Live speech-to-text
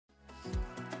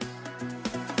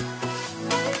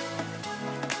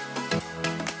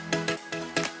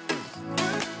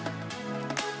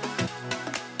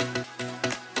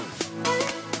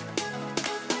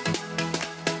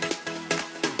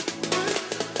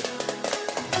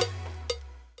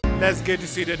Let's get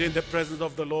seated in the presence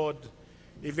of the Lord.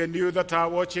 Even you that are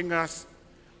watching us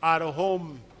at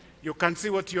home, you can see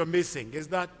what you're missing. Is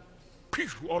that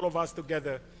all of us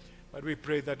together? But we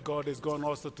pray that God is going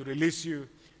also to release you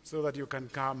so that you can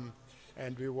come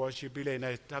and we worship in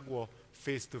a tagwo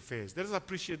face to face. Let us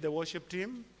appreciate the worship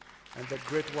team and the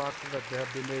great work that they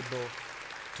have been able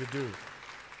to do.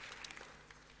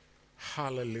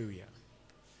 Hallelujah.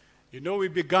 You know, we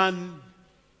began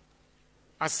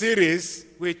a series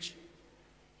which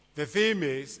the theme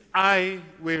is, I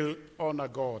will honor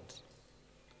God.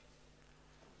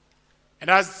 And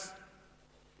as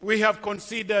we have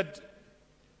considered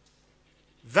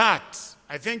that,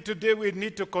 I think today we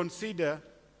need to consider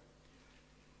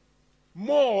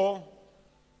more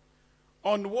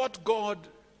on what God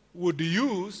would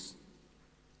use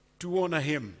to honor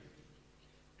him.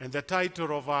 And the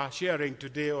title of our sharing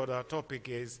today, or our topic,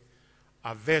 is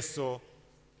A Vessel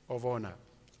of Honor.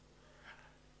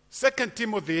 2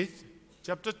 Timothy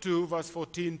chapter 2, verse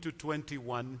 14 to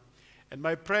 21. And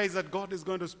my prayer is that God is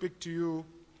going to speak to you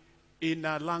in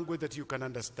a language that you can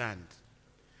understand.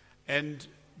 And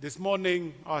this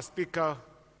morning, our speaker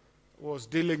was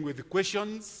dealing with the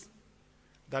questions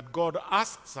that God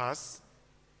asks us.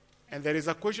 And there is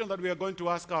a question that we are going to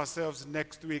ask ourselves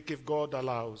next week if God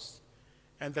allows.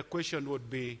 And the question would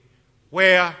be,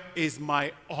 where is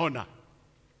my honor?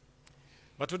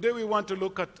 But today we want to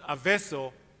look at a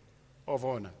vessel of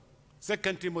honor.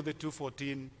 2 Timothy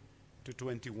 2:14 to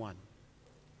 21.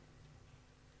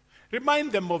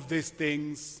 Remind them of these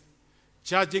things,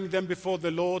 charging them before the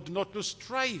Lord not to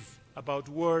strive about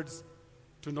words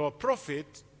to no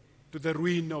profit, to the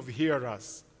ruin of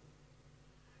hearers.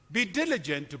 Be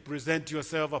diligent to present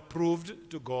yourself approved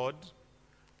to God,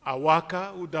 a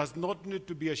worker who does not need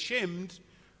to be ashamed,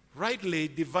 rightly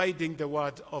dividing the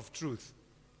word of truth.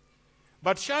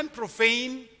 But shun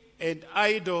profane and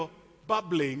idle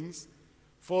babblings,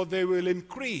 for they will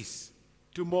increase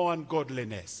to more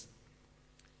ungodliness.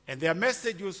 And their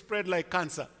message will spread like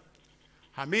cancer.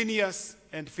 Hymenaeus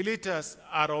and Philetus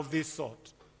are of this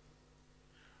sort,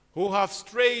 who have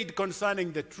strayed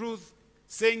concerning the truth,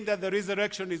 saying that the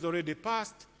resurrection is already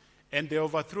past, and they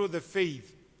overthrew the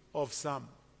faith of some.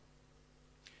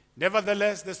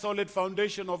 Nevertheless, the solid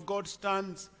foundation of God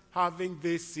stands, having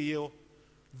this seal: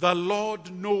 the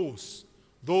Lord knows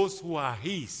those who are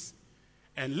his.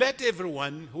 And let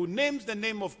everyone who names the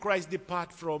name of Christ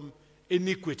depart from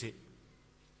iniquity.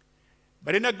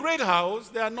 But in a great house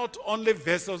there are not only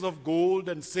vessels of gold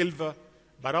and silver,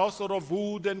 but also of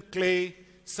wood and clay,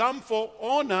 some for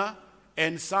honor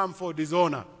and some for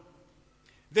dishonor.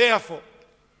 Therefore,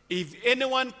 if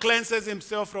anyone cleanses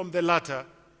himself from the latter,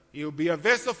 he will be a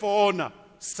vessel for honor,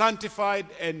 sanctified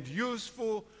and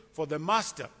useful for the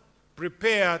master,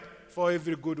 prepared for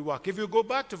every good work. If you go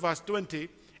back to verse 20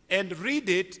 and read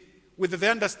it with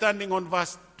the understanding on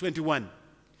verse 21.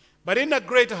 But in a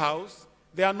great house,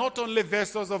 there are not only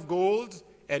vessels of gold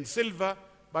and silver,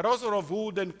 but also of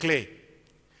wood and clay,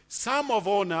 some of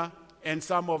honor and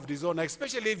some of dishonor,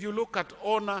 especially if you look at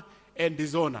honor and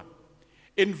dishonor.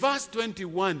 In verse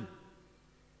 21,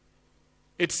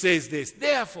 it says this: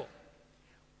 therefore,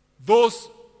 those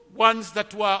ones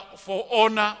that were for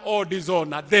honor or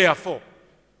dishonor, therefore,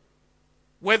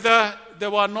 whether they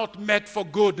were not meant for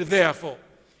good, therefore,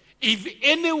 if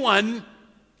anyone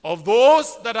of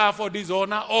those that are for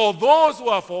dishonor or those who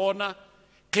are for honor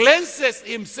cleanses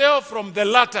himself from the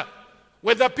latter,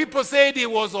 whether people said he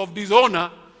was of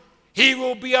dishonor, he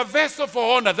will be a vessel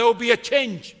for honor. There will be a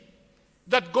change.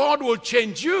 That God will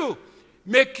change you,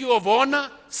 make you of honor,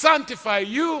 sanctify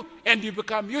you, and you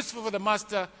become useful for the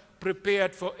master,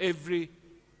 prepared for every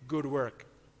good work.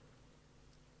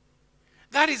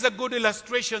 That is a good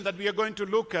illustration that we are going to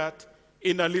look at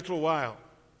in a little while.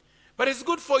 But it's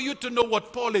good for you to know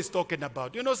what Paul is talking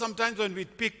about. You know, sometimes when we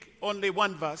pick only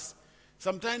one verse,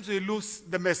 sometimes we lose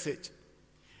the message.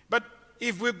 But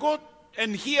if we go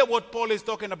and hear what Paul is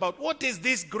talking about, what is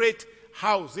this great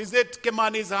house? Is it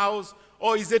Kimani's house,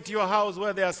 or is it your house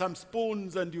where there are some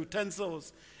spoons and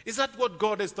utensils? Is that what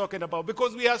God is talking about?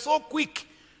 Because we are so quick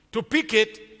to pick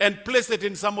it and place it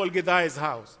in Samuel Githai's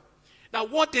house. Now,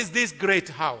 what is this great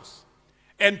house?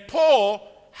 And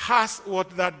Paul has what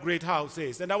that great house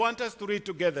is. And I want us to read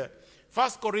together 1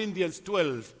 Corinthians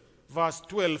 12, verse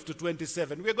 12 to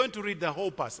 27. We're going to read the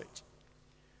whole passage.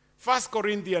 1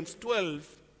 Corinthians 12,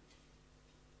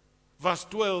 verse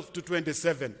 12 to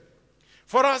 27.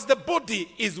 For as the body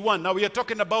is one. Now we are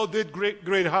talking about the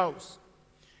great house.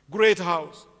 Great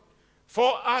house.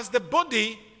 For as the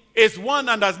body is one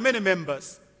and has many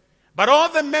members, but all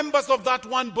the members of that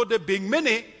one body being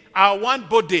many are one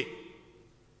body.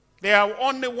 They are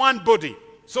only one body.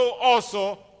 so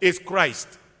also is Christ.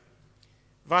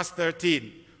 Verse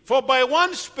 13. For by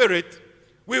one Spirit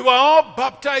we were all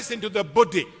baptized into the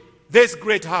body, this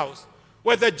great house,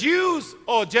 whether Jews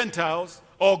or Gentiles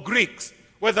or Greeks,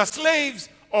 whether slaves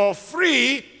or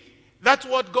free. That's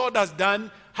what God has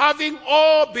done, having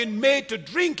all been made to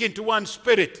drink into one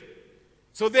Spirit.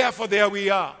 So therefore there we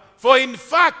are. For in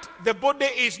fact, the body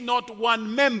is not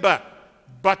one member,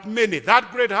 but many.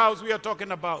 That great house we are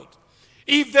talking about.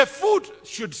 If the foot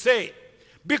should say,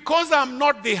 because I am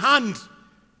not the hand,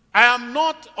 I am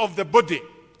not of the body,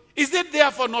 is it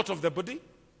therefore not of the body?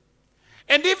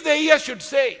 And if the ear should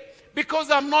say,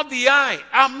 because I am not the eye,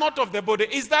 I am not of the body,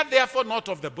 is that therefore not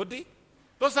of the body?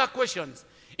 Those are questions.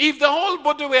 If the whole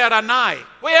body were an eye,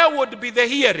 where would be the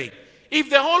hearing? If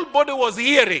the whole body was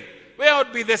hearing, where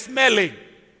would be the smelling?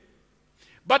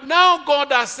 But now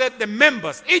God has set the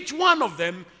members, each one of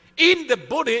them, in the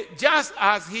body just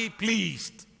as he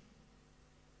pleased.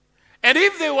 And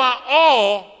if they were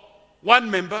all one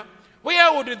member,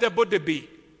 where would the body be?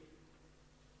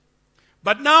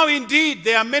 But now indeed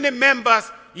there are many members,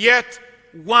 yet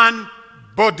one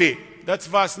body. That's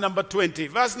verse number 20.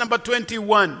 Verse number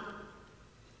 21.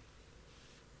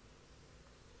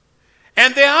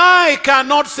 And the eye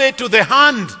cannot say to the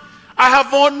hand, I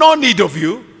have no need of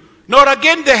you, nor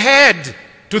again the head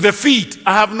to the feet,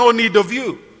 I have no need of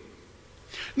you.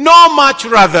 No, much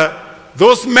rather,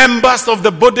 those members of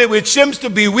the body which seems to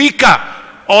be weaker,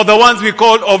 or the ones we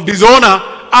call of dishonor,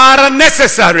 are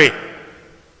necessary.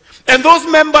 And those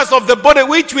members of the body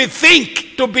which we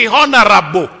think to be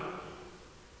honorable,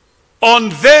 on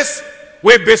this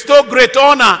we bestow great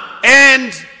honor,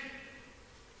 and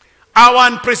our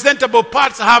unpresentable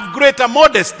parts have greater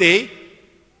modesty,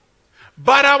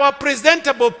 but our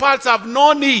presentable parts have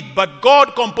no need. But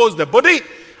God composed the body,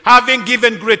 having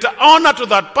given greater honor to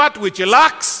that part which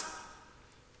lacks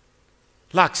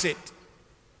it.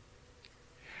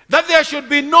 That there should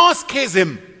be no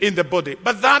schism in the body,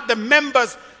 but that the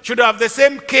members should have the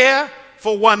same care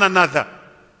for one another.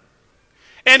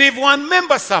 And if one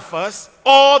member suffers,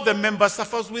 all the members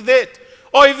suffers with it.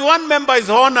 Or if one member is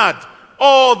honored,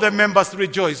 all the members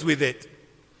rejoice with it.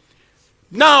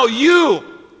 Now you,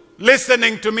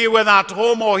 listening to me, whether at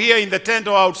home or here in the tent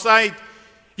or outside,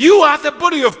 you are the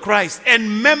body of Christ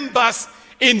and members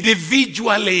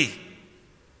individually.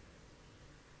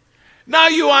 Now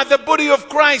you are the body of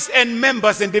Christ and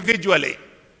members individually.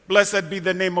 Blessed be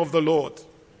the name of the Lord.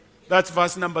 That's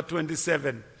verse number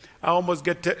 27. I almost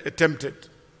get tempted.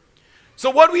 So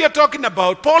what we are talking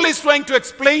about, Paul is trying to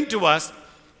explain to us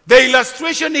the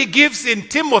illustration he gives in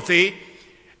Timothy,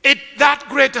 that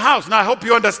great house. Now I hope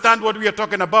you understand what we are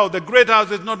talking about. The great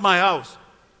house is not my house.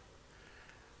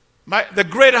 The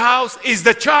great house is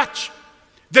the church.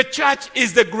 The church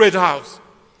is the great house.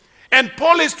 And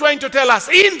Paul is trying to tell us,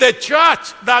 in the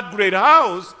church, that great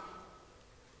house,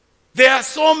 there are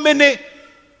so many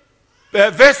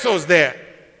vessels there.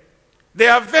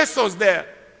 There are vessels there.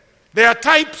 There are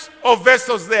types of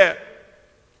vessels there.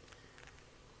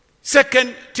 2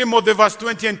 Timothy verse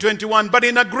 20 and 21. But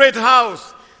in a great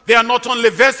house, there are not only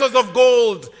vessels of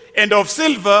gold and of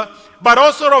silver, but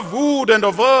also of wood and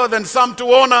of earth, and some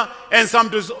to honor and some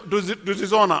to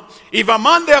dishonor. If a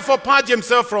man therefore purge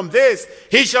himself from this,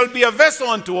 he shall be a vessel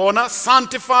unto honor,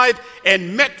 sanctified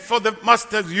and met for the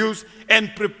master's use,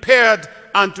 and prepared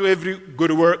unto every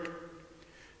good work.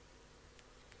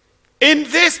 In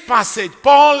this passage,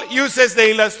 Paul uses the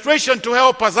illustration to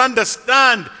help us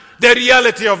understand the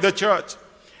reality of the church.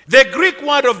 The Greek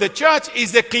word of the church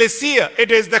is ecclesia.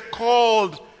 It is the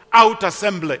called out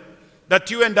assembly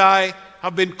that you and I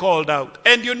have been called out.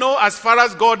 And you know, as far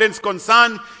as God is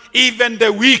concerned, even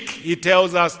the weak, he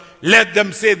tells us, let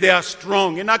them say they are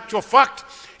strong. In actual fact,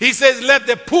 he says, let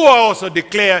the poor also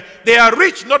declare they are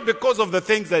rich, not because of the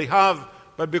things they have,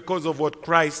 but because of what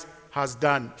Christ has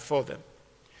done for them.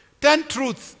 10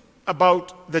 truths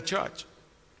about the church.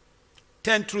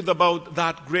 10 truths about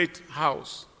that great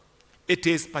house. It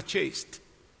is purchased.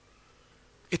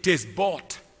 It is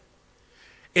bought.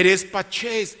 It is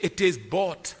purchased. It is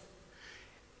bought.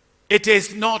 It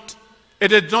did not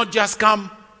just come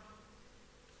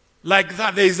like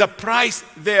that. There is a price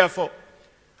therefore.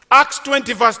 Acts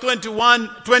 20 verse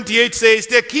 28 says,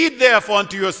 take heed therefore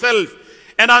unto yourself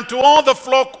and unto all the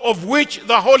flock of which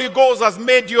the Holy Ghost has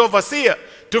made you overseer,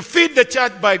 to feed the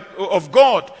church of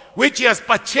God, which he has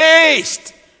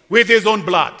purchased with his own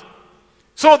blood.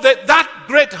 So that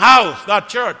great house, that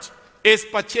church, is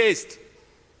purchased.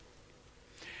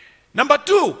 Number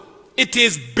 2, it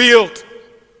is built.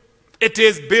 It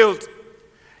is built.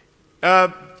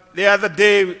 The other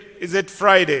day, is it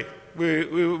Friday?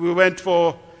 We went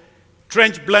for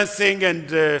trench blessing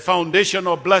and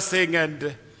foundational blessing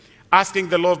and asking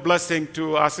the Lord blessing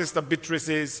to our sister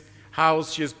Beatrice's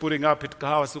house she's putting up at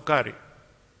Kahawa Sukari.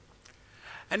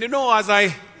 And you know, as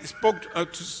I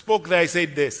spoke there, I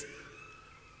said this,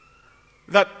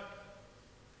 that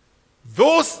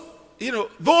those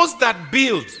that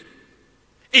build,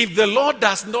 if the Lord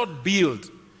does not build,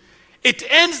 it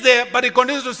ends there, but it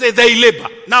continues to say they labor.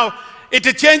 Now, it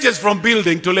changes from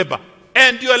building to labor.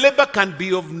 And your labor can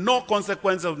be of no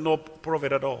consequence, of no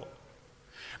profit at all.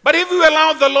 But if you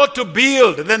allow the Lord to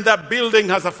build, then that building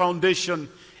has a foundation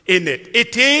in it.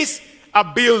 It is a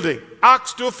building.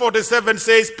 Acts 2:47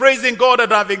 says, praising God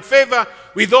and having favor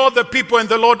with all the people, and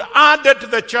the Lord added to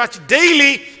the church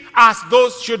daily as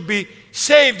those should be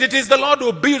saved. It is the Lord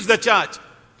who builds the church.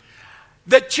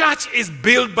 The church is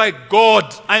built by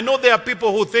God. I know there are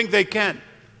people who think they can.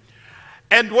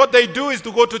 And what they do is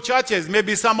to go to churches.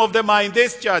 Maybe some of them are in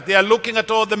this church. They are looking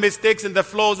at all the mistakes and the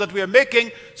flaws that we are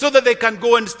making so that they can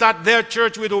go and start their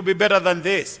church, which will be better than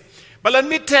this. But let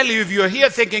me tell you, if you're here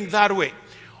thinking that way,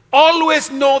 always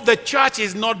know the church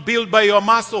is not built by your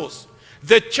muscles.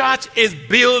 The church is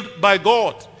built by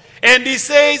God. And he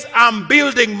says, I'm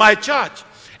building my church,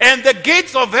 and the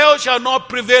gates of hell shall not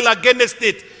prevail against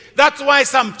it. That's why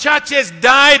some churches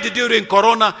died during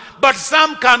Corona, but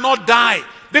some cannot die.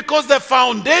 Because the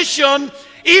foundation,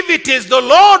 if it is the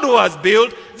Lord who has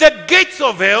built, the gates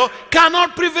of hell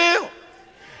cannot prevail.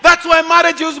 That's why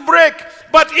marriages break.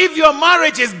 But if your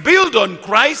marriage is built on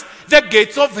Christ, the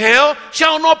gates of hell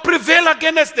shall not prevail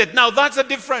against it. Now that's the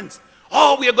difference.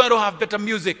 Oh, we are going to have better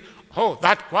music. Oh,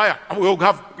 that choir. We'll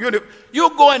have, you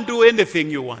go and do anything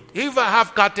you want. If I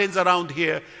have curtains around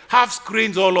here, have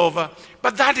screens all over.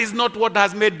 But that is not what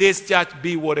has made this church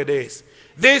be what it is.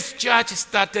 This church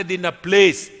started in a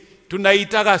place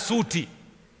tunaitaga suti.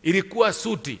 Ilikuwa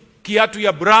suti, kiatu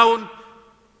ya brown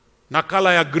na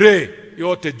kala ya grey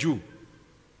yote juu.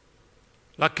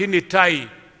 Lakini tai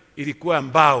ilikuwa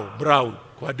mbao brown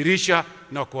kwa dirisha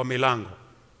na kwa milango.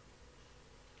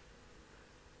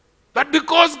 But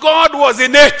because God was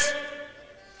in it,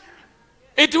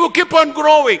 it will keep on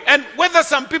growing. And whether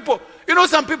some people,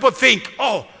 some people think,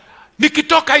 oh,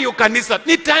 nikitoka hiyo kanisa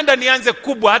nitaenda nianze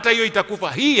kubwa, hata hiyo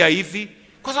itakufa. Hii haifi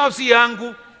kwa sababu si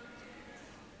yangu.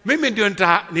 Mimi ndio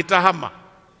nitahama,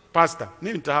 pastor,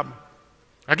 mimi nitahama.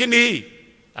 Lakini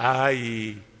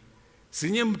hii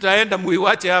sinyi mtaenda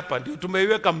muiwache hapa, ndio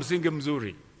tumeiweka msingi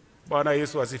mzuri. Bwana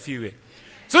Yesu asifiwe.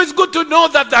 So it's good to know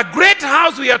that the great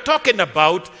house we are talking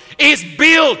about is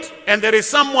built, and there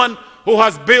is someone who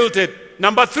has built it.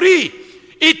 Number 3,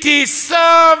 it is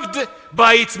served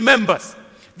by its members.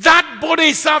 That body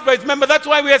is served by its members. That's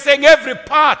why we are saying every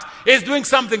part is doing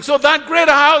something. So that great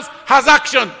house has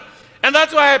action. And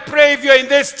that's why I pray, if you're in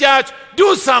this church,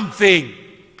 do something.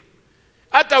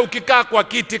 Hata ukikaa kwa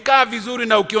kiti, kaa vizuri,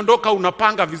 na ukiondoka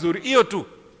unapanga vizuri. Hiyo tu.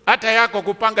 Hata yako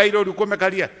kupanga hilo ulikuwa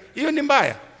umekalia. Hiyo ni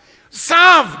mbaya.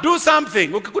 Serve, do something.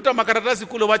 Ukikuta makaratasi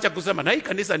kule, wacha kusema na hii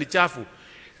kanisa ni chafu.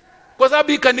 Kwa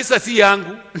sababu hii kanisa si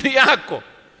yangu, ni yako.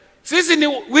 Sisi ni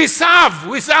we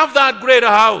serve that greater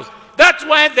house. That's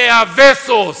why there are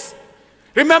vessels.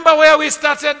 Remember where we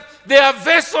started? There are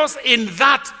vessels in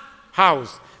that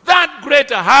house. That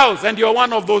greater house, and you're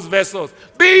one of those vessels.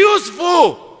 Be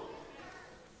useful.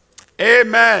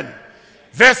 Amen.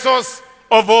 Vessels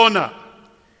of honor.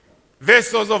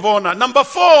 Vessels of honor. Number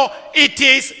 4, it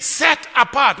is set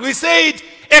apart. We said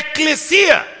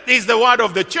ecclesia is the word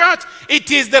of the church. It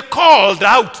is the called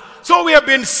out. So we have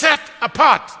been set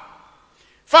apart.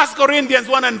 1 Corinthians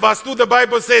 1 and verse 2, the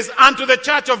Bible says, unto the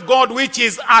church of God which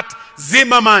is at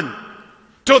Zimmerman,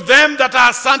 to them that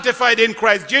are sanctified in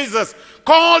Christ Jesus,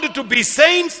 called to be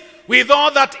saints, with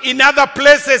all that in other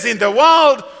places in the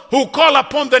world, who call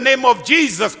upon the name of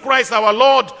Jesus Christ our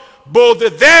Lord, both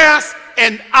theirs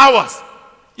and ours.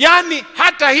 Yani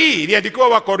hata hii iliandikwa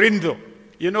wa Korintho.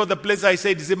 You know the place I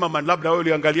said Zimmerman, labda wewe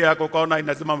uliangalia yako ukaona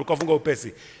inasema ukafunga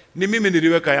upesi. Ni mimi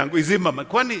niliweka yangu Zimmerman.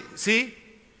 Kwani see,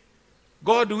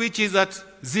 God which is at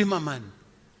Zimmerman,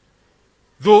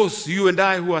 those you and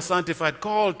I who are sanctified,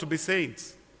 called to be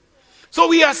saints. So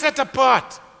we are set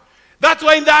apart. That's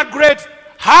why in that great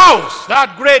house,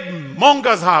 that great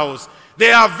monger's house,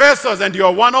 there are vessels, and you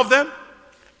are one of them.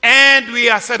 And we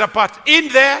are set apart in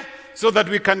there so that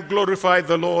we can glorify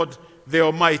the Lord, the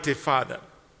Almighty Father.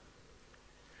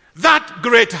 That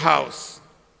great house,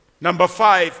 number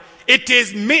 5,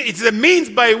 it's the means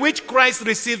by which Christ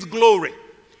receives glory.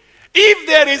 If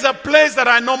there is a place that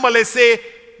I normally say,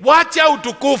 wacha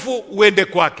utukufu uende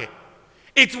kwake,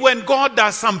 it's when God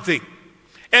does something.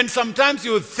 And sometimes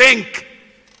you think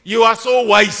you are so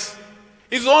wise.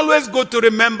 It's always good to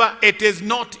remember it is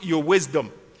not your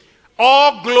wisdom.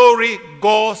 All glory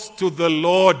goes to the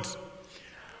Lord.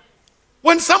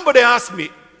 When somebody asks me,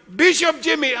 Bishop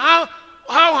Jimmy, how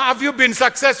have you been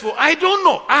successful? I don't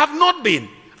know. I have not been.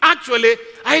 Actually,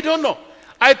 I don't know.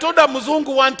 I told a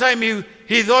Muzungu one time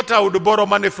he thought I would borrow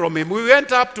money from him. We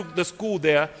went up to the school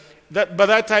there. By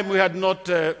that time we had not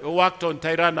worked on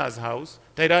Tirana's house,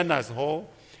 Tirana's hall,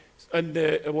 and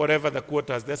whatever the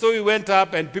quarters there. So we went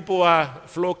up and people were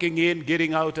flocking in,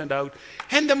 getting out and out.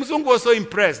 And the Mzungu was so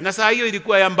impressed. Na saa hiyo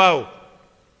ilikuwa ya mbao.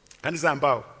 Kanisa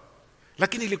mbao.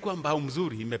 Lakini ilikuwa mbao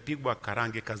mzuri, imepigwa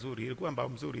karange kazuri. Ilikuwa mbao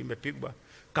mzuri, imepigwa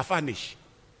kafanish.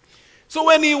 So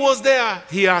when he was there,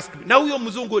 he asked me, na huyo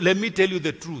Mzungu, let me tell you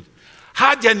the truth.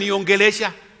 Haja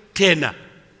niongelesha tena.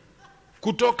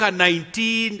 Kutoka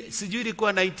 19, sijui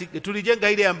ilikuwa 90,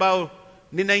 tulijenga ile ambao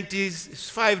ni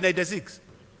 95, 96.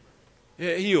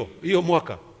 Hiyo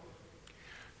mwaka.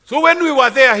 So when we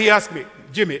were there, he asked me,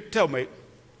 Jimmy, tell me,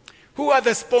 who are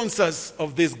the sponsors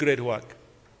of this great work?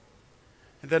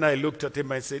 And then I looked at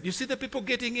him and said, you see the people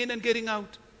getting in and getting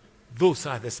out? Those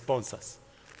are the sponsors.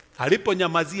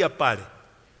 Aliponyamazia pale,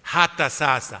 hata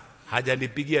sasa,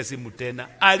 hajanipigia simu tena.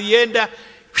 Alienda,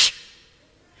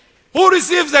 who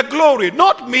receives the glory?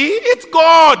 Not me, it's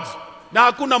God. Na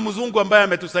hakuna Mzungu ambaye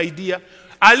ametusaidia.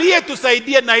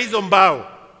 Aliyetusaidia na hizo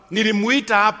mbao,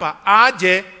 nilimuita hapa,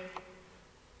 aje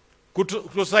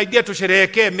kutusaidia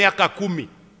tusherehekee miaka 10.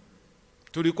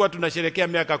 Tulikuwa tunasherehekea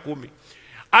miaka 10.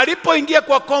 Alipoingia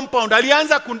kwa compound,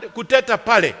 alianza kuteta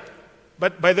pale.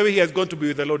 But by the way, he has gone to be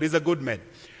with the Lord. He's a good man.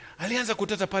 Alianza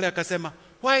kuteta pale akasema,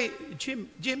 why,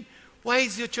 Jim, why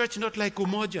is your church not like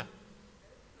Umoja?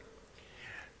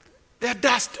 There's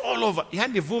dust all over.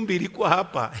 Yani vumbi ilikuwa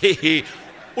hapa.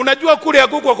 Unajua kule ya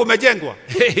kuku kumejengwa.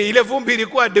 Ile vumbi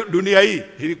ilikuwa dunia hii.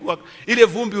 Ilikuwa ile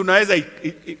vumbi unaweza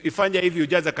ifanya hivi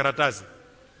ujaza karatasi.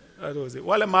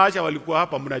 Wale maasha walikuwa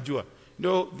hapa mnajua.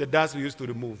 No, the dust we used to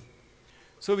remove.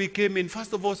 So we came in.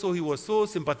 First of all, so he was so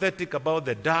sympathetic about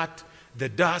the dirt, the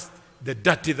dust, the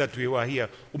dirty that we were here.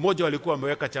 Umoja walikuwa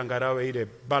wameweka changarawe ile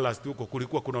ballast huko,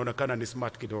 kulikuwa kunaonekana ni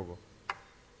smart kidogo.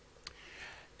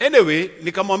 Anyway,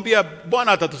 nikamwambia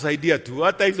Bwana atatusaidia tu,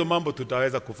 hata hizo mambo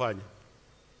tutaweza kufanya.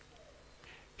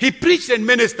 He preached and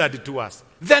ministered to us.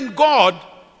 Then God,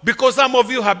 because some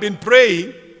of you have been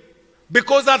praying,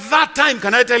 because at that time,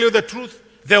 can I tell you the truth?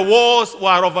 The walls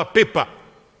were of a paper.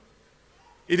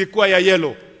 Ilikuwa ya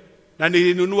yellow. Na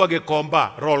nilinunua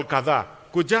gekomba, roll kadhaa.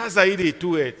 Kujaza ili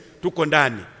tuko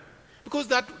ndani. Because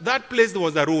that place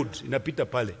was a road, inapita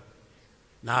pale.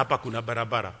 Na hapa kuna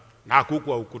barabara. Na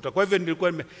hakukuwa ukuta. Kwa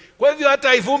hivyo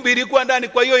hata ivumbi ilikuwa ndani,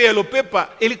 kwa hiyo yellow paper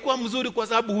ilikuwa mzuri kwa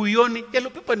sababu huioni.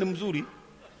 Yellow paper ni mzuri.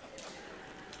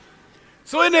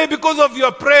 So anyway, because of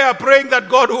your prayer, praying that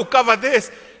God will cover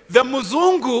this, the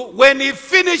Muzungu, when he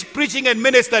finished preaching and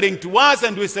ministering to us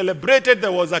and we celebrated,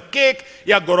 there was a cake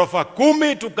ya ghorofa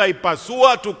 10,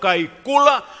 tukaipasua,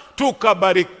 tukaikula,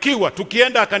 tukabarikiwa.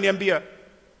 Tukienda akaniambia,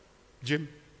 Jim,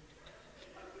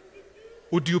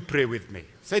 would you pray with me? I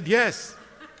said, yes.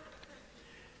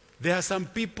 There are some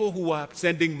people who are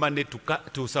sending money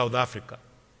to South Africa.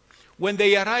 When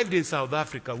they arrived in South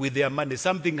Africa with their money,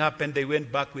 something happened, they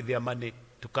went back with their money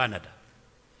to Canada.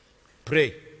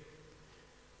 Pray.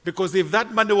 Because if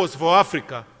that money was for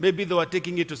Africa, maybe they were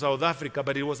taking it to South Africa,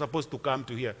 but it was supposed to come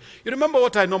to here. You remember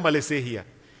what I normally say here?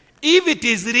 If it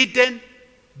is written,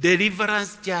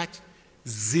 Deliverance Church,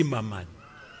 Zimmerman.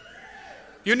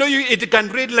 You know, it can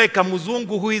read like a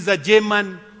Muzungu who is a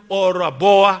German or a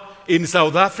Boer in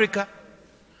South Africa,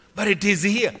 but it is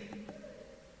here.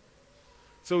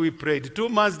 So we prayed. 2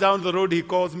 months down the road, he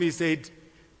calls me, he said,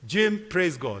 Jim,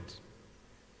 praise God.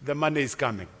 The money is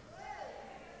coming.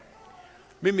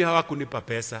 Mimi hawakunipa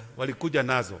pesa, walikuja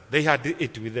nazo. They had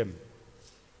it with them.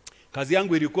 Kazi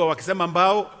yangu ilikuwa wakisema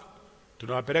mbao,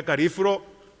 tunawapeleka rifro,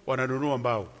 wananunua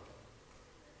mbao.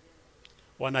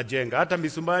 Wanajenga. Hata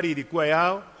misumari ilikuwa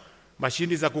yao,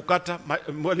 mashini za kukata,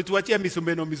 walituachia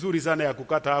misumeno mizuri sana ya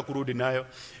kukata, hawakurudi nayo.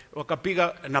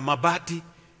 Wakapiga na mabati.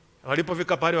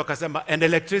 Walipofika pale wakasema and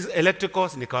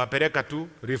electricals, nikawapeleka tu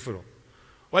rifro.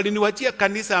 Waliniwachia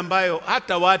kanisa ambayo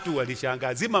hata watu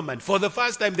walishangaa. Zimmerman, for the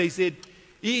first time they said,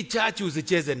 hii church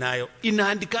usicheze nayo,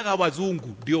 inaandikaga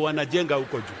wazungu ndio wanajenga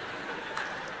huko juu.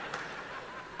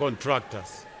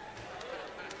 Contractors.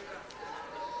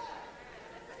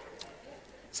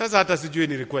 Sasa hata sijui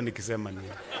nilikuwa nikisema nini.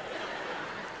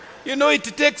 You know,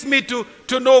 it takes me to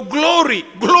know glory.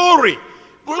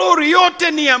 Glory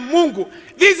yote ni ya Mungu.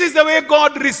 This is the way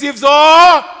God receives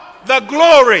all the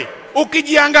glory.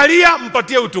 Ukijiangalia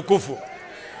mpatie utukufu.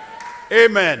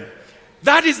 Amen.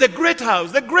 That is the great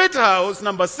house. The great house,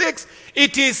 number 6,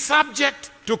 it is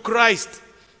subject to Christ.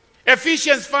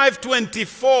 Ephesians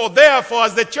 5:24, therefore,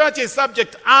 as the church is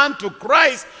subject unto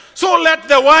Christ, so let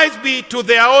the wives be to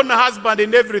their own husband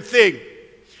in everything.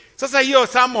 Sasa hiyo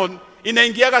sermon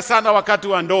inaingiaga sana wakati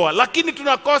wa ndoa, lakini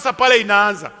tunakosa pale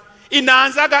inaanza.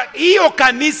 Inaanzaga hiyo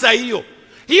kanisa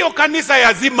hiyo kanisa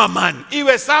ya Zimmerman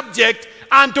iwe subject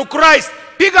unto Christ.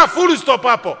 Piga full stop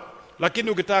hapo. Lakini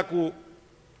ukitaka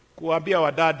kuambia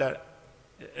wadada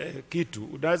kitu,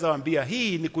 unaweza waambia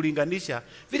hii ni kulinganisha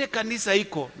vile kanisa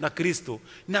iko na Kristo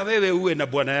na wewe uwe na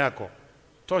bwana yako.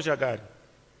 Tosha gari.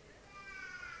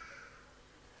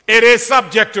 It is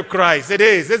subject to Christ. It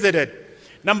is, isn't it?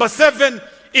 Number 7,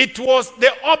 it was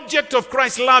the object of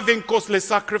Christ's loving, costly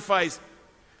sacrifice.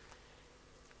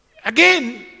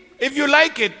 Again, if you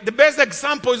like it, the best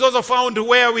example is also found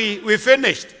where we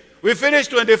finished. We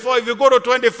finished 24. If you go to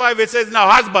 25, it says, now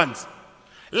husbands,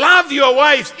 love your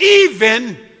wives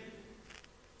even,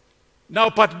 now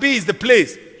part B is the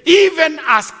place, even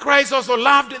as Christ also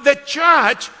loved the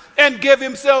church and gave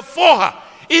himself for her.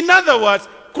 In other words,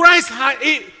 Christ,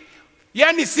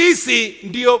 yani sisi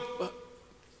ndio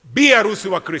bi harusi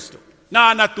wa Kristo. Na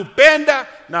anatupenda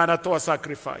na anatoa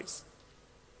sacrifice.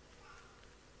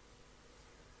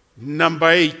 Number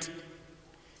 8.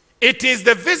 It is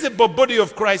the visible body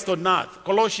of Christ on earth.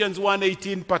 Colossians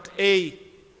 1:18 part A.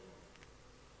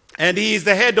 And he is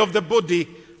the head of the body,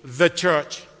 the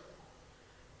church.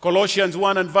 Colossians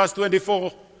 1 and verse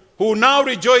 24. Who now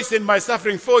rejoice in my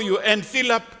suffering for you and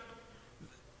fill up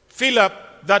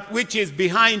that which is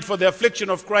behind for the affliction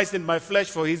of Christ in my flesh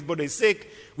for his body's sake,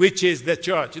 which is the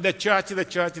church. The church, the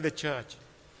church, the church.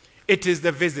 It is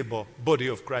the visible body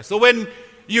of Christ. So when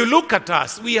you look at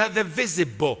us, we are the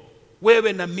visible.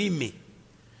 Wewe na mimi.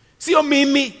 Sio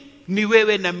mimi, ni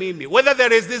wewe na mimi. Whether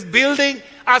there is this building,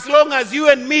 as long as you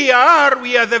and me are,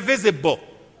 we are the visible.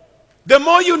 The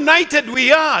more united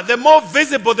we are, the more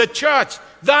visible the church,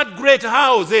 that great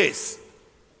house is.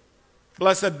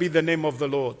 Blessed be the name of the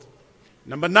Lord.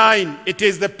 Number 9, it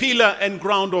is the pillar and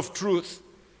ground of truth.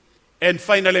 And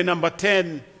finally, number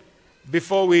 10,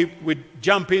 before we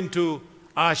jump into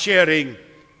our sharing,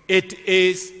 it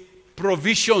is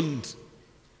provisioned.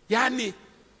 Yani,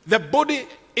 the body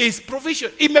is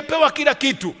provision. Imepewa kila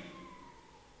kitu.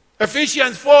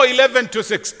 Ephesians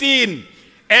 4:11-16.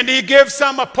 And he gave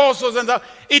some apostles and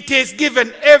it is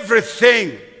given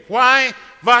everything. Why?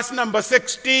 Verse number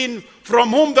 16. From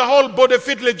whom the whole body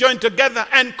fitly joined together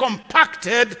and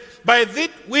compacted by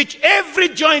that which every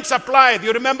joint supplieth.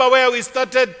 You remember where we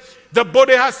started? The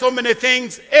body has so many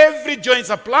things. Every joint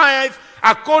supplieth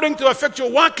according to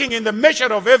effectual working in the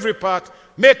measure of every part,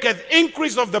 maketh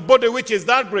increase of the body, which is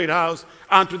that great house,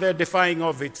 unto the edifying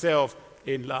of itself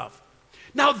in love.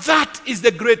 Now that is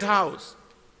the great house.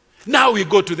 Now we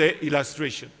go to the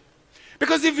illustration.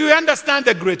 Because if you understand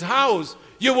the great house,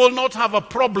 you will not have a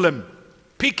problem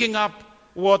picking up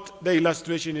what the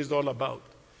illustration is all about.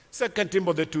 2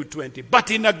 Timothy 2:20.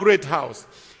 But in a great house.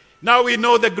 Now we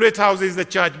know the great house is the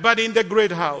church, but in the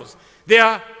great house, there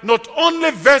are not only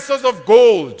vessels of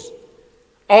gold,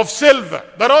 of silver,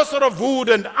 but also of wood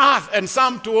and earth, and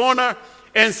some to honor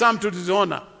and some to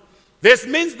dishonor. This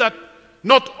means that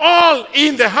not all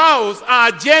in the house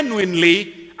are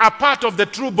genuinely a part of the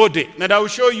true body. And I will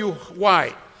show you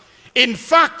why. In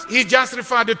fact, he just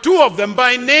referred to two of them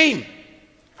by name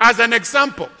as an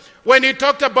example. When he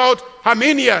talked about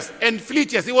Hymenaeus and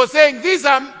Philetus, he was saying, these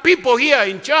are people here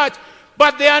in church,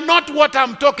 but they are not what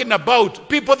I'm talking about.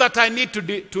 People that I need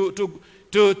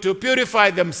to purify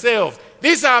themselves.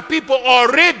 These are people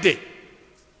already.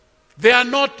 They are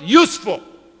not useful.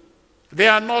 They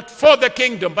are not for the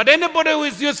kingdom. But anybody who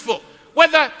is useful,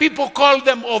 whether people call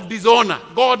them of dishonor,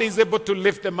 God is able to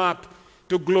lift them up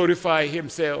to glorify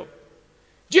himself.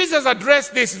 Jesus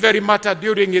addressed this very matter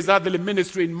during his earthly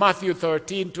ministry in Matthew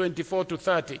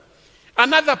 13:24-30.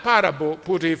 Another parable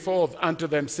put he forth unto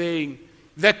them, saying,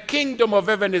 the kingdom of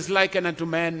heaven is likened unto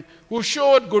man who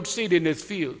showed good seed in his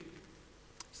field.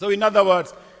 So in other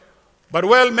words, but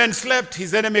while men slept,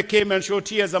 his enemy came and showed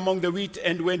tears among the wheat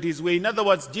and went his way. In other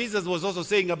words, Jesus was also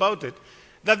saying about it,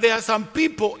 that there are some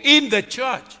people in the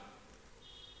church.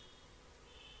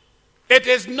 It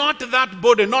is not that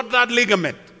body, not that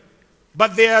ligament,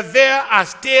 but they are there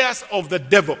as tares of the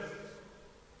devil.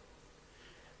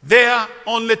 They are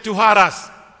only to harass.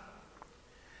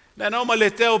 I normally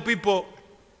tell people,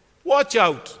 watch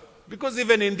out. Because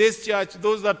even in this church,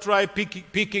 those that try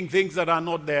picking things that are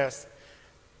not theirs,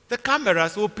 the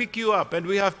cameras will pick you up, and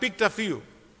we have picked a few.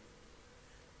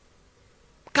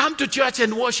 Come to church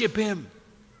and worship him.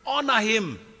 Honor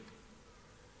him.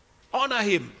 Honor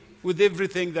him with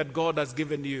everything that God has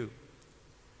given you.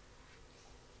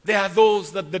 There are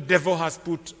those that the devil has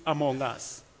put among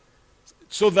us.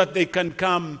 so that they can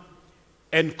come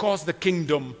and cause the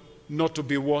kingdom not to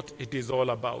be what it is all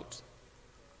about.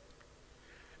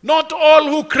 Not all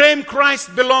who claim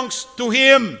Christ belongs to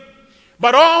him,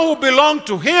 but all who belong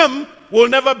to him will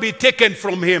never be taken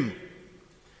from him.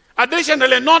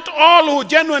 Additionally, not all who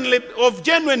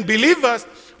genuine believers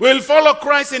will follow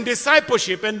Christ in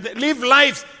discipleship and live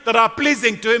lives that are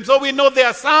pleasing to him. So we know there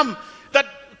are some that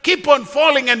keep on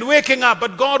falling and waking up,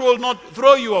 but God will not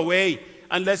throw you away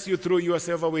unless you throw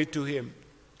yourself away to him.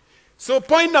 So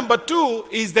point number 2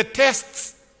 is the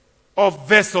tests of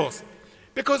vessels.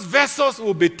 Because vessels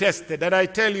will be tested. And I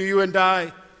tell you, you and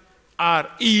I are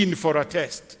in for a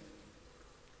test.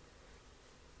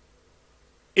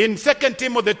 In 2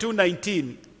 Timothy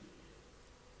 2:19,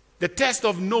 the test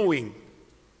of knowing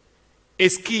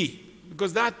is key,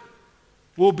 because that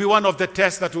will be one of the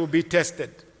tests that will be tested.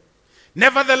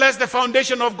 Nevertheless, the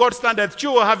foundation of God standeth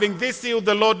sure, having this seal,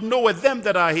 the Lord knoweth them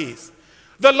that are his.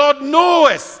 The Lord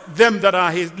knoweth them that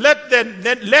are his. Let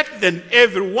then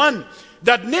everyone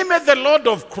that nameth the Lord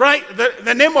of Christ,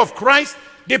 the name of Christ,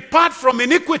 depart from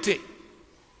iniquity.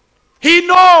 He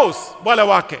knows wale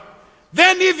wake.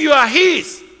 Then if you are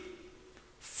his,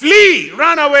 flee,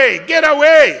 run away, get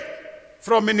away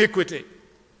from iniquity.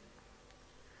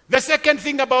 The second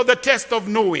thing about the test of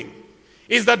knowing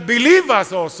is that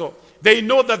believers also, they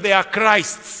know that they are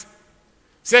Christ's.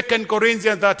 2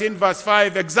 Corinthians 13 verse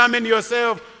 5, examine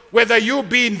yourself whether you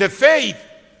be in the faith.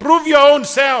 Prove your own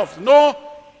selves. Know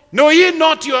ye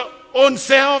not your own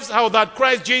selves how that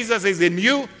Christ Jesus is in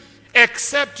you,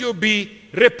 except you be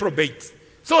reprobates.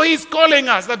 So he's calling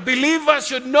us that believers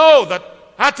should know that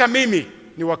hata mimi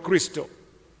ni wa Kristo.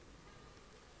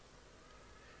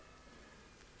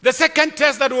 The second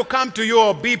test that will come to you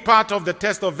or be part of the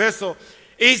test of vessel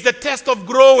is the test of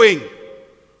growing.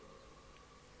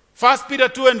 1 Peter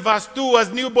 2 and verse 2,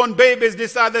 as newborn babies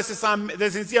desire the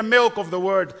sincere milk of the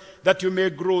word, that you may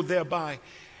grow thereby.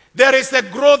 There is a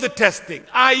growth testing.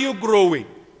 Are you growing?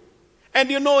 And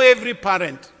you know, every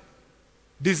parent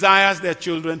desires their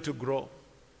children to grow.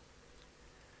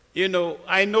 You know,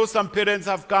 I know some parents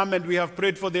have come and we have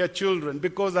prayed for their children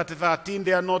because at 13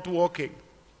 they are not walking.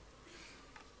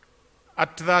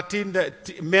 At 13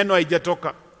 meno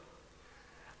haijatoka.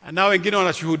 And now wengine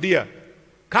wanashuhudia.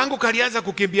 Kangu kalianza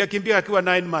kukimbia akiwa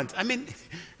 9 months. I mean,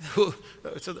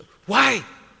 why?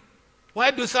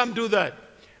 Why do some do that?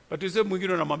 But you say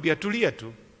mwingine anamwambia tulia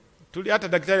tu. Tulia, hata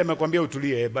daktari amekwambia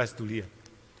utulie, basi tulia.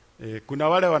 Kuna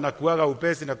wale wanakuaga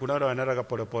upesi na kuna wale wanaraga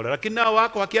pole pole. Lakini nao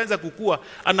wako wakianza kukua,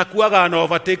 anakuaga ana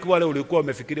overtake wale ulikuwa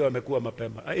umefikiria wamekuwa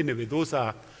mapema. Anyway, those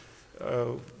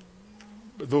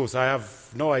I have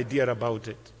no idea about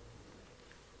it.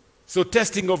 So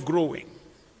testing of growing.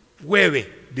 Wewe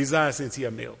desire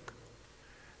sincere milk.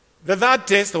 The third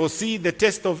test, or see, the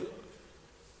test of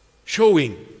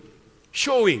showing.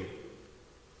 Showing.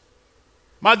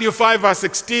 Matthew 5 verse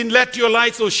 16, let your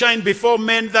light so shine before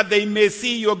men that they may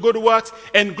see your good works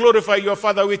and glorify your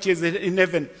Father which is in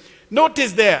heaven.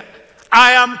 Notice there,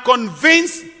 I am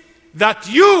convinced that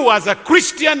you as a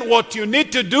Christian, what you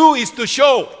need to do is to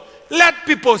show. Let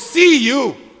people see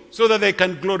you so that they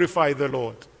can glorify the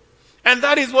Lord. And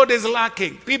that is what is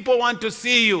lacking. People want to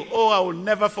see you. Oh, I will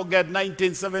never forget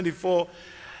 1974.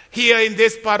 Here in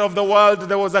this part of the world,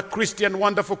 there was a Christian,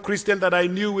 wonderful Christian that I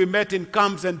knew. We met in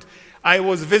camps and I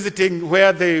was visiting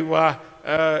where they were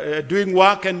doing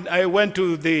work, and I went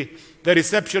to the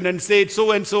reception and said,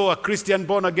 so and so, a Christian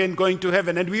born again going to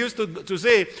heaven. And we used to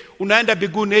say, unaenda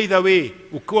biguni either way.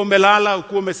 Ukiwa umelala,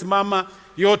 ukiwa umesimama,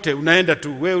 yote, unaenda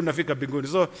tu, wewe unafika biguni.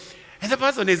 So, and the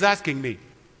person is asking me,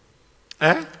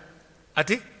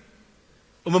 ati?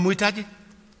 Umemuitaje?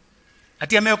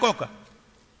 Ati ameokoka?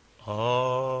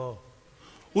 Oh.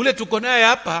 Ule tuko naye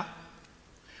hapa,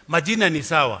 majina ni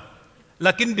sawa.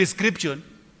 Lakini description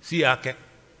si yake.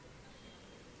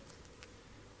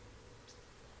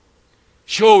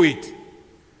 Show it.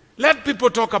 Let people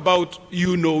talk about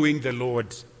you knowing the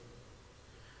Lord.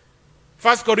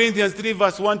 1 Corinthians 3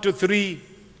 verse 1 to 3.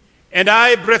 And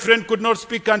I, brethren, could not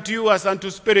speak unto you as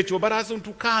unto spiritual, but as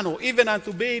unto carnal, even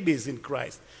unto babies in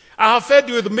Christ. I have fed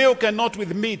you with milk and not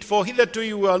with meat, for hitherto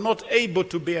you were not able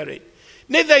to bear it.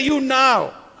 Neither you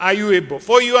now are you able,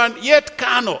 for you are yet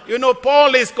carnal. You know,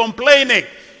 Paul is complaining.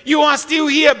 You are still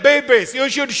here, babies. You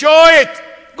should show it.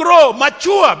 Grow,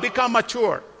 mature, become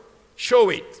mature. Show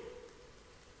it.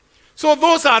 So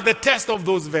those are the tests of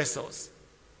those vessels.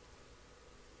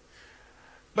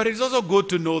 But it's also good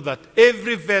to know that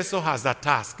every vessel has a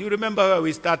task. You remember where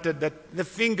we started, that the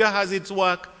finger has its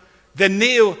work, the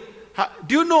nail.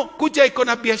 Do you know, kucha iko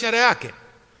na biashara yake?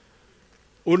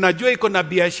 unajua iko na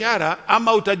biashara,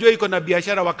 ama utajua iko na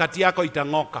biashara wakati yako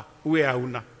itang'oka uwe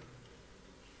hauna.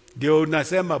 Ndio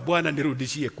unasema Bwana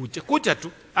nirudishie kucha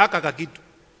tu aka kitu.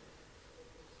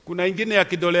 Kuna ingine ya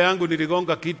kidole yangu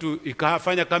niligonga kitu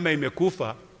ikafanya kama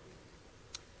imekufa,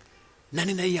 na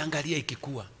ninaiangalia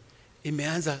ikikua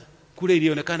imeanza kule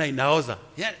ilionekana inaoza.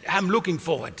 Yeah, I'm looking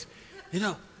forward, you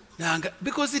know,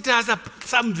 because it has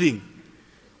something.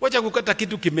 Wacha kukata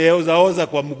kitu kimeoza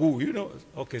kwa mguu, you know.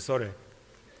 Okay, sorry.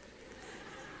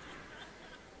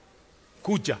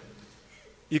 Kucha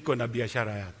iko na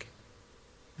biashara yake.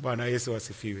 Bwana Yesu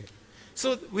asifiwe.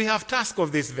 So we have task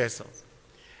of this vessel,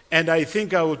 and I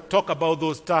think I will talk about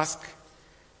those tasks,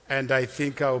 and I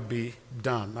think I'll be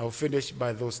done. I'll finish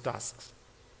by those tasks.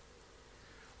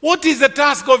 What is the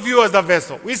task of you as a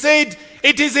vessel? We said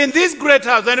it is in this great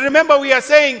house. And remember, we are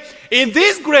saying in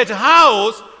this great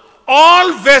house,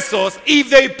 all vessels,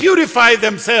 if they purify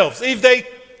themselves, if they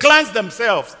cleanse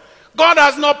themselves, God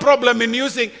has no problem in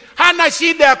using. Hana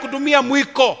shida ya kutumia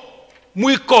mwiko.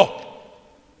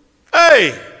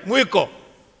 Hey, mwiko.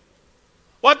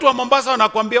 Watu wa Mombasa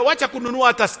wanakuambia wacha kununua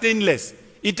hata stainless,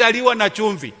 italiwa na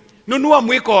chumvi. Nunua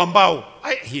mwiko wa mbao.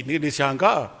 Hii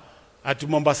nilishangaa ati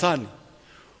Mombasani.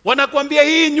 Wanakuambia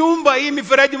hii nyumba, hii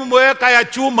mifereji mmeweka ya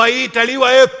chuma, hii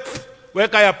italiwa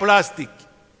weka ya plastic.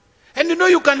 And you know,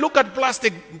 you can look at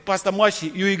plastic, Pastor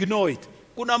Mwashi, you ignore it.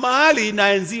 Kuna mahali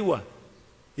inaenziwa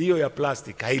hiyo ya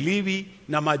plastic, hailiwi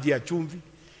na maji ya chumvi.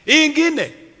 Hii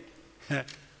ingine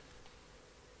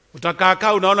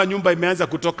utakaa unaona nyumba imeanza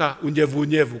kutoka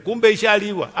unyevu, kumbe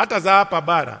ishaliwa. Hata za hapa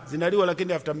bara zinaliwa,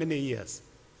 lakini after many years.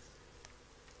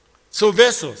 So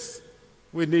vessels,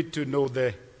 we need to know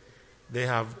they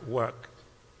have work.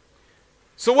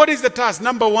 So what is the task?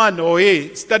 Number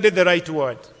one, study the right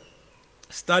word.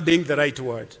 Studying the right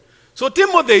word. So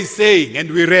Timothy is saying, and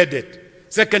we read it,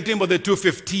 2 Timothy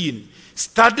 2:15,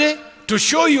 study to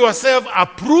show yourself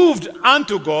approved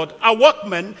unto God, a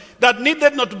workman that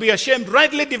needed not to be ashamed,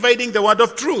 rightly dividing the word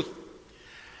of truth.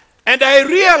 And I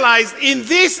realized in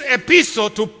this epistle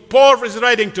to Paul is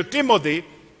writing to Timothy,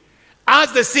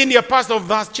 as the senior pastor of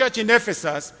that church in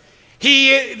Ephesus,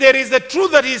 there is the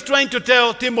truth that he is trying to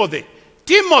tell Timothy.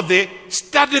 Timothy,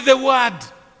 study the word.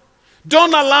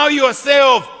 Don't allow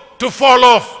yourself to fall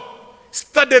off.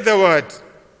 Study the word.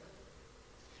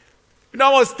 You know,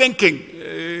 I was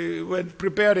thinking, when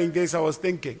preparing this, I was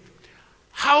thinking,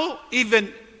 how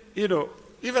even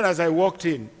as I walked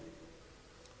in,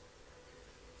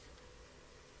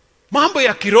 mambo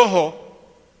ya kiroho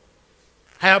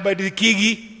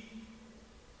hayabadikigi.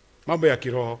 Mambo ya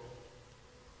kiroho.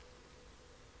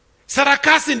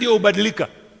 Sarakasi ndio ubadilika.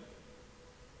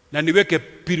 Na niweke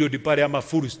period pale ama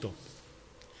full stop.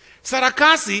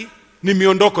 Sarakasi ni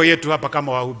miondoko yetu hapa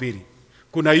kama wahubiri.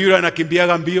 Kuna yule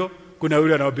anakimbiaga mbio, kuna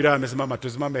yule anahubiria amesimama,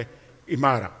 tusimame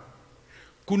imara.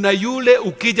 Kuna yule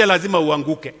ukija lazima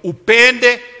uanguke,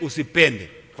 upende usipende,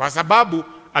 kwa sababu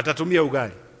atatumia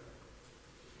ugali.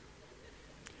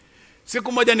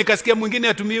 Siku moja nikasikia mwingine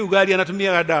atumia ugali,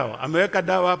 anatumia dawa. Ameweka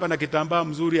dawa hapa na kitambaa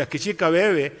mzuri, akishika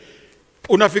wewe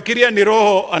unafikiria ni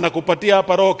roho, anakupatia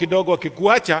hapa roho kidogo,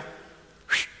 akikuacha.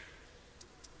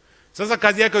 Sasa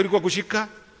kazi yake ilikuwa kushika,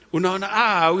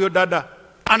 unaona huyo dada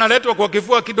analetwa kwa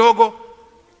kifua kidogo,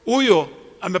 huyo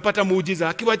amepata muujiza,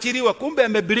 akiwachiliwa kumbe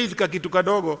amebreathe kitu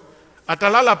kadogo,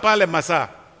 atalala pale masaa.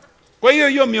 Kwa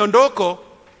hiyo miondoko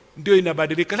ndio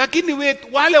inabadilika. Lakini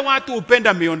wale watu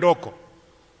upenda miondoko,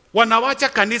 wanawacha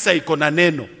kanisa iko na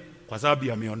neno kwa sababu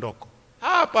ya miondoko.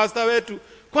 Pastor wetu,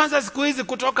 kwanza siku hizi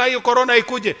kutoka hiyo corona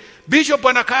ikuje, bishop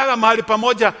anakaa mahali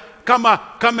pamoja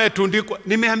kama etundikwa.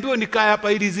 Nimeambiwa nikae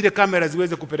hapa ili zile kamera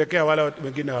ziweze kupelekea wale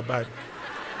wengine habari.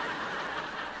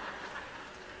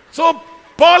 So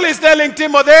Paul is telling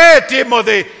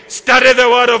Timothy, study the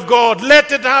word of God.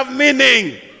 Let it have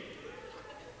meaning.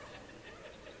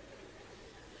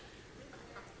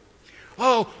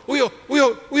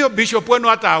 Huyo bishop wenu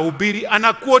hata hubiri,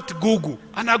 ana quote Google,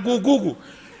 ana Google.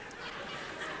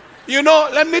 You know,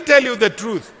 let me tell you the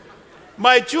truth.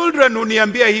 My children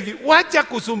uniambia hivi, wacha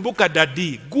kusumbuka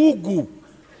dadi, Google.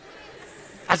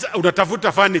 Asa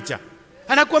unatafuta furniture.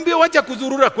 Anakuambia wacha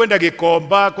kuzurura kwenda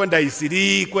Gikomba, kwenda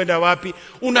Isiri, kwenda wapi.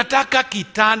 Unataka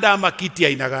kitanda ama kiti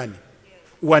aina gani?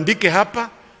 Uandike hapa,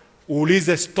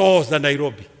 uulize stores za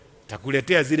Nairobi.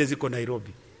 Takuletea zile ziko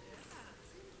Nairobi.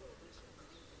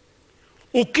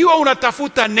 Ukiwa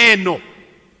unatafuta neno.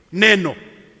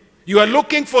 You are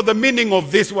looking for the meaning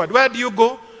of this word. Where do you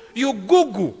go? You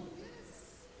Google.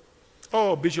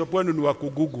 Bishop wenu ni wa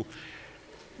kugugu.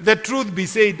 The truth be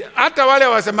said, hata wale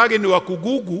wasemage ni wa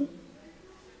kugugu,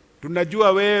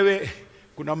 tunajua wewe.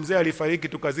 Kuna mzee alifariki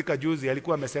tukazika juzi,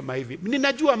 alikuwa amesema hivi,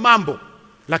 ninajua mambo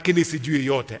lakini sijui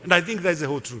yote. And I think that's the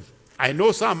whole truth. I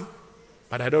know some,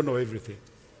 but I don't know everything.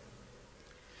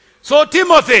 So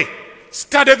Timothy,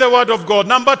 study the word of God.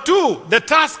 Number 2, the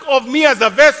task of me as a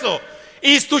vessel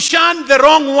is to shun the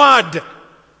wrong word.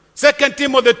 2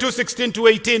 Timothy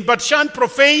 2:16-18, but shun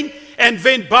profane and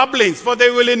vain babblings, for they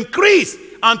will increase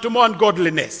unto more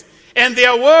ungodliness. And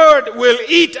their word will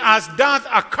eat as doth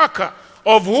a cocker,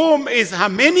 of whom is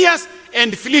Hymenaeus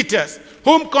and Philetus,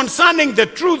 whom concerning the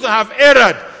truth have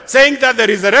erred, saying that the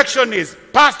resurrection is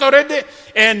past already,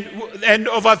 and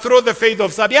overthrow the faith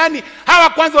of some. Yani, hawa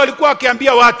kwanza walikuwa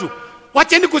wakiambia watu,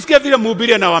 wacheni kusikia vile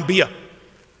mhubiri anawaambia.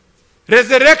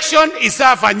 Resurrection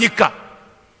isafanyika.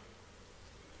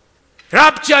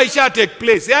 Rapture isha take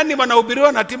place. Yani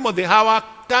wanahubiriwa na Timothy,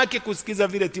 hawataki kusikiza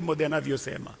vile Timothy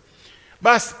anavyosema.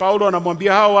 Basi Paulo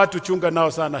anamwambia hawa watu, chunga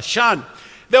nao sana. Shun.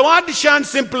 The word shun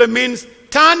simply means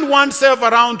turn oneself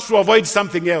around to avoid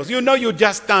something else. You know, you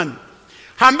just turn.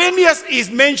 Hymenaeus is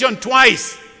mentioned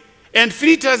twice, and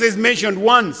Philetus is mentioned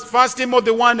once. 1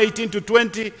 Timothy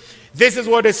 1:18-20. This is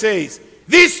what it says.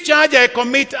 This charge I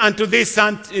commit unto this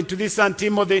son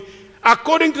Timothy,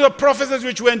 according to the prophecies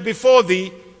which went before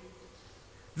thee,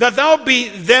 that thou be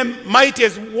them mighty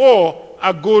as war,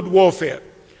 a good warfare,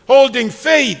 holding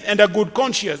faith and a good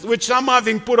conscience, which some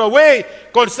having put away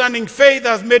concerning faith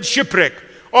has made shipwreck,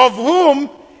 of whom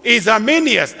is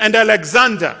Hymenaeus and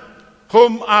Alexander,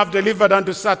 whom I have delivered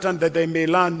unto Satan, that they may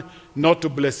learn not to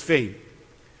blaspheme.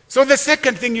 So the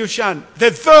second thing you shun.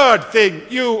 The third thing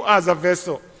you as a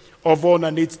vessel of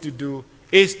honor needs to do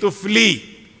is to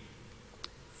flee.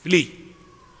 Flee.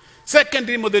 2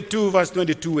 Timothy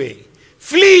 2:22a.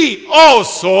 Flee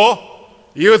also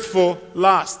youthful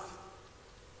lust.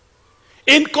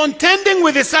 In contending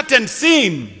with a certain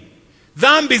sin,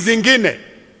 dhambi zingine,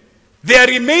 there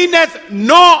remaineth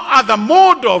no other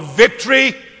mode of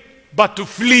victory but to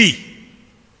flee.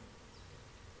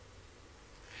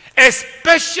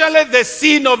 Especially the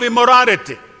sin of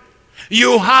immorality.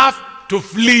 You have to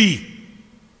flee.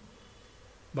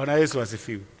 Bwana Yesu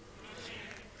asifiwe.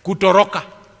 Kutoroka.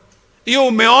 Hiyo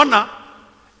umeona,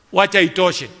 wacha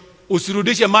itoshe.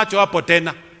 Usirudishe macho hapo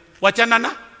tena. Wachana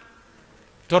na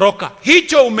toroka.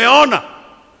 Hicho umeona.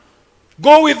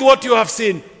 Go with what you have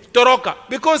seen. Toroka.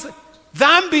 Because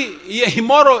dhambi,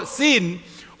 immoral sin,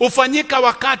 ufanyika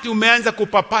wakati umeanza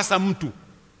kupapasa mtu.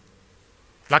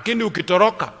 Lakini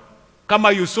ukitoroka,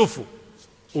 kama Yusufu,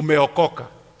 umeokoka.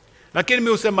 Lakini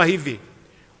mimi usema hivi,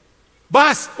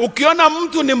 bas, ukiona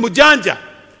mtu ni mjanja,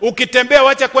 ukitembea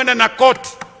wacha kwenda na koti.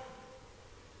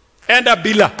 Enda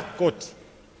bila koti.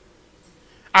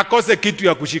 Akose kitu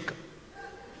ya kushika.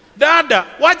 Dada,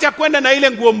 wacha kwenda na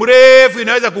ile nguo mrefu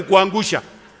inaweza kukuangusha.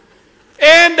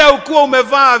 Enda ukiwa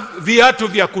umevaa viatu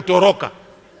vya kutoroka.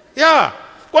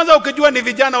 Kwanza ukijua ni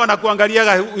vijana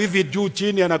wanakuangalia hivi juu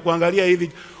chini, anakuangalia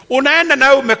hivi. Unaenda na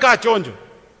wewe umekaa chonjo.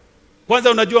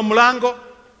 Kwanza unajua mlango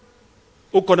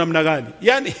uko namna gani.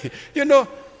 Yani, you know,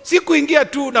 si kuingia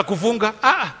tu na kufunga.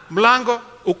 Mlango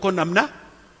uko namna.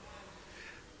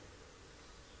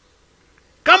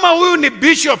 Kama huyu ni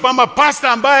bishop ama pastor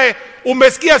ambaye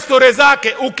umesikia story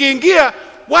zake, ukiingia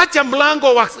wacha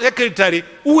mlango wa secretary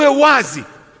uwe wazi.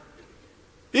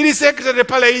 Ili secretary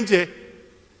pale nje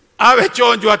awe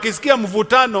chonjo, akisikia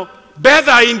mvutano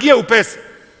bedha aingie upesi.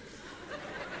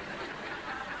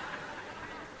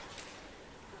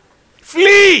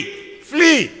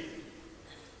 Flee.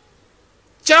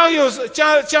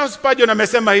 Charles Spurgeon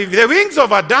amesema hivi, the wings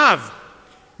of a dove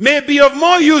may be of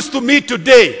more use to me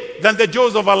today than the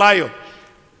jaws of a lion.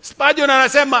 Spurgeon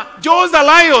anasema jaws a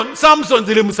lion Samson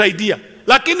zilimsaidia,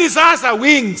 lakini sasa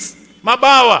wings,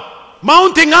 mabawa,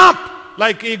 mounting up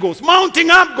like eagles, mounting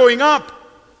up, going up.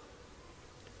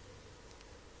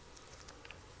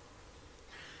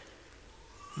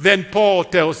 Then Paul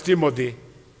tells Timothy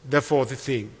the fourth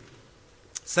thing.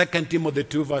 2 Timothy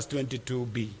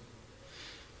 2:22b.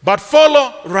 But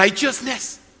follow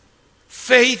righteousness,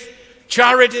 faith,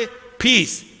 charity,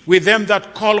 peace with them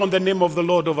that call on the name of the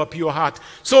Lord of a pure heart.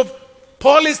 So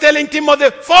Paul is telling Timothy,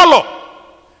 follow.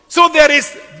 So there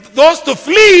is those to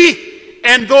flee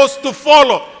and those to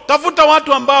follow. Tafuta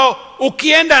watu ambao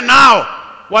ukienda nao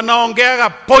wanaongea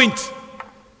point.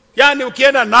 Yani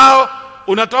ukienda nao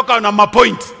unatoka na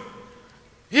mapoint.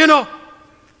 You know,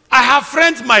 I have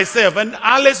friends myself, and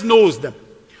Alice knows them.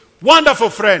 Wonderful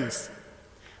friends.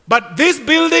 But this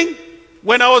building,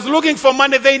 when I was looking for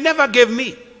money, they never gave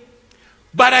me.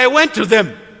 But I went to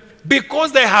them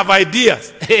because they have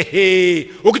ideas.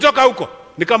 Ukitoka huko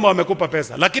ni kama wamekupa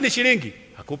pesa, lakini shilingi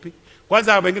hakupi.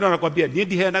 Kwanza wengine wanakuambia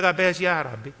nidi hea naga pesa ya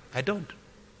Arabi. I don't.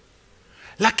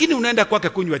 Lakini unaenda kwake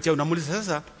kunywa chai, unamuuliza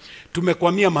sasa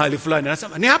tumekwamia mahali fulani.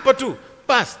 Anasema ni hapo tu.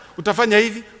 Bas, utafanya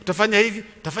hivi, utafanya hivi,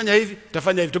 utafanya hivi,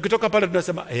 utafanya hivi. Tukitoka pale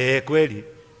tunasema, kweli,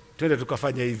 twende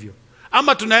tukafanya hivyo.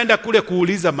 Ama tunaenda kule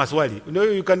kuuliza maswali. You know,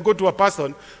 you can go to a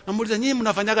person, namuuliza, nyinyi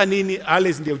mnafanyaga nini?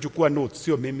 Alice ndiye uchukua notes,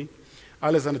 sio mimi.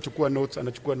 Alice anachukua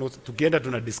notes, tukienda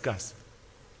tuna discuss.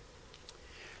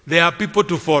 There are people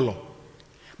to follow.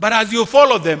 But as you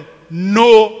follow them,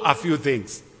 know a few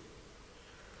things.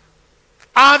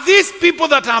 Are these people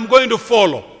that I'm going to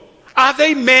follow, are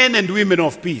they men and women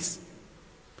of peace?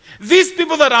 These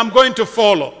people that I'm going to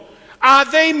follow, are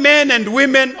they men and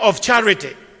women of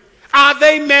charity? Are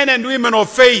they men and women of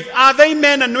faith? Are they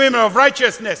men and women of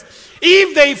righteousness?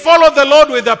 If they follow the Lord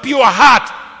with a pure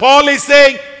heart, Paul is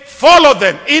saying, follow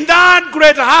them in that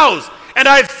great house. And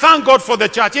I thank God for the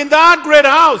church. In that great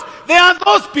house, there are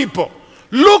those people.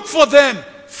 Look for them.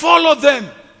 Follow them.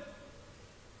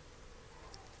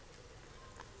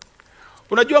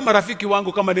 Unajua marafiki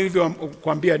wangu, kama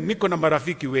nilivyokuambia, niko na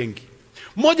marafiki wengi.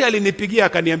 Mmoja alinipigia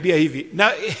akaniambia hivi,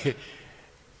 na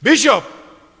Bishop,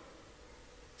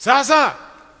 sasa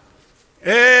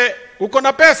uko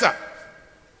na pesa?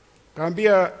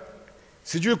 Kaambia,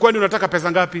 sijui kwani unataka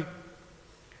pesa ngapi?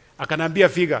 Akanambia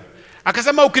figa.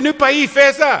 Akasema, ukinipa hii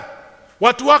pesa,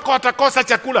 watu wako watakosa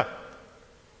chakula.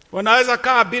 Wanaweza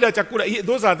kaa bila chakula.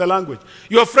 Those are the language.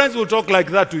 Your friends will talk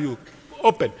like that to you.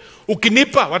 Open.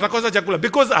 Ukinipa, watakosa chakula.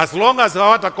 Because as long as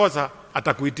hawatakosa,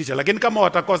 atakuitisha. Lakini kama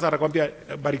watakosa, atakwambia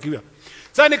barikiwa.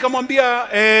 Sasa nikamwambia,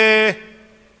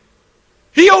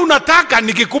 hiyo unataka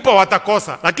nikikupa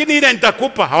watakosa. Lakini ile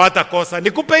nitakupa hawatakosa.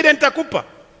 Nikupe ile nitakupa.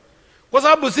 Kwa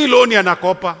sababu si loan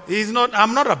anakopa.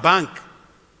 I'm not a bank.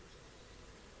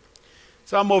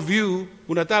 Some of you,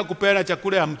 unataka kupeana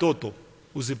chakula ya mtoto,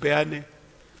 usipeane.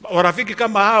 Warafiki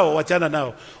kama hao, wachana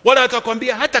nao. Wala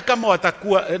watakwambia hata kama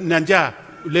watakuwa na njaa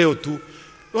leo tu,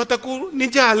 watakuwa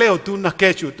njaa leo tu na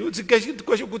kesho tu,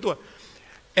 kesho kutwa.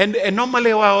 And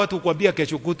normally wao watu kuambia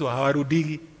kesho kutwa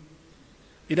hawarudigi.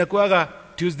 Inakuwaga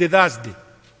Tuesday, Thursday.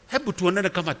 Hebu tuonane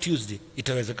kama Tuesday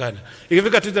itawezekana.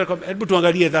 Ikifika Tuesday, hebu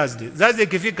tuangalie Thursday. Thursday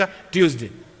ikifika Tuesday.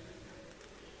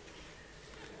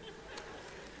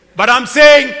 But I'm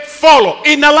saying follow.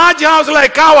 In a large house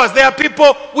like ours, there are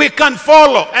people we can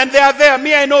follow. And they are there.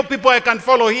 Me, I know people I can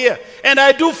follow here. And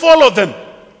I do follow them.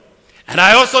 And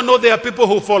I also know there are people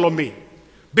who follow me.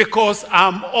 Because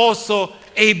I'm also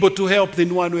able to help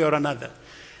in one way or another.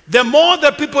 The more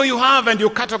the people you have and you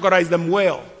categorize them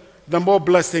well, the more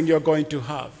blessing you're going to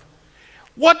have.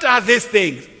 What are these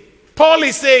things? Paul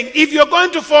is saying, if you're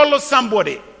going to follow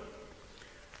somebody,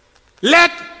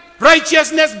 let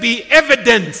righteousness be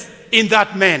evident in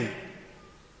that man.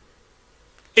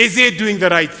 Is he doing the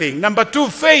right thing? Number 2,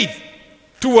 faith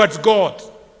towards God.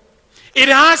 It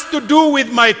has to do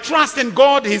with my trust in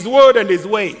God, His word, and His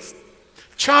ways.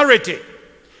 Charity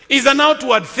is an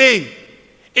outward thing.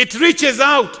 It reaches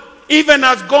out, even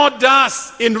as God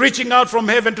does in reaching out from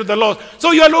heaven to the lost.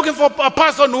 So you are looking for a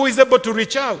person who is able to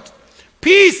reach out.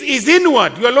 Peace is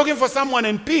inward. You are looking for someone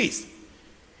in peace.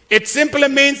 It simply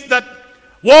means that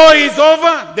war is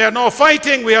over. There are no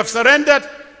fighting. We have surrendered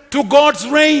to God's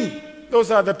reign. Those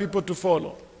are the people to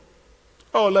follow.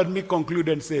 Oh, let me conclude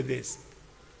and say this.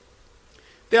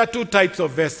 There are 2 types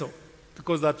of vessel,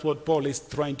 because that's what Paul is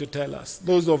trying to tell us.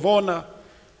 Those of honor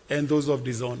and those of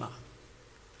dishonor.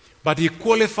 But he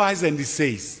qualifies and he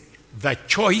says, the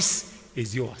choice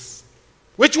is yours.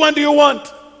 Which one do you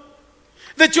want?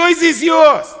 The choice is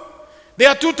yours. There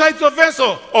are 2 types of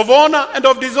vessel, of honor and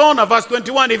of dishonor. Verse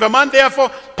 21, if a man therefore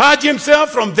purge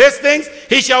himself from these things,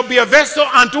 he shall be a vessel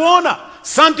unto honor,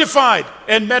 sanctified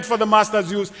and meet for the master's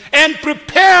use, and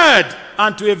prepared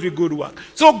unto every good work.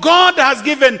 So God has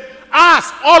given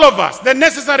us, all of us, the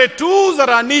necessary tools that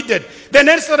are needed, the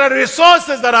necessary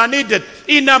resources that are needed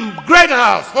in a great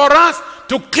house for us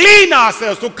to clean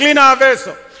ourselves, to clean our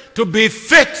vessel, to be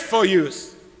fit for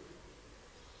use.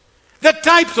 The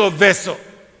types of vessel.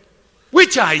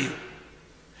 Which are you?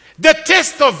 The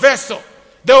test of vessel,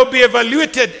 they will be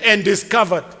evaluated and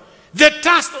discovered. The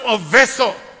task of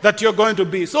vessel that you're going to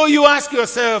be. So you ask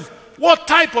yourself, what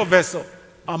type of vessel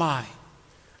am I?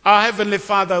 Our Heavenly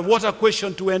Father, what a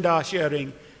question to end our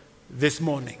sharing this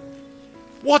morning.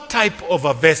 What type of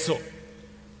a vessel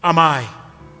am I?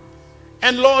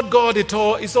 And Lord God, it's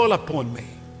all upon me.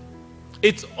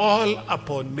 It's all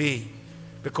upon me.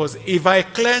 Because if I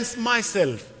cleanse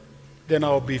myself, then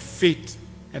I'll be fit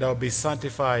and I'll be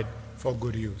sanctified for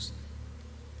good use.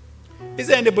 Is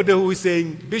there anybody who is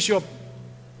saying, Bishop,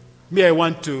 me, I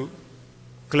want to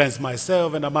cleanse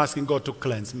myself and I'm asking God to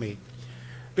cleanse me?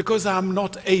 Because I'm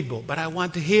not able, but I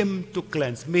want Him to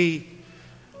cleanse me.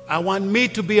 I want me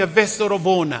to be a vessel of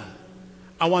honor.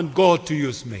 I want God to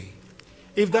use me.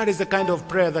 If that is the kind of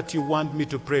prayer that you want me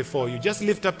to pray for you, just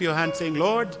lift up your hand saying,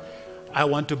 Lord, I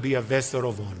want to be a vessel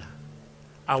of honor.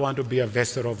 I want to be a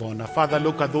vessel of honor. Father,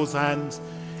 look at those hands,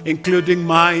 including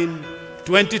mine.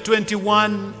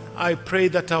 2021, I pray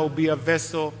that I will be a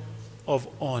vessel of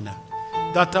honor,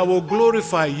 that I will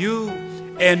glorify you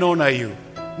and honor you.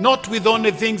 Not with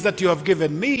only things that you have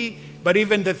given me, but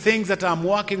even the things that I'm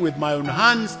working with my own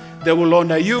hands, they will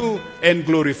honor you and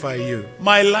glorify you.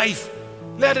 My life,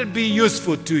 let it be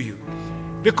useful to you.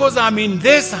 Because I'm in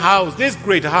this house, this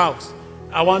great house,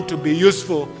 I want to be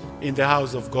useful in the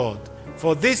house of God.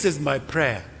 For this is my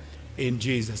prayer in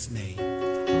Jesus' name.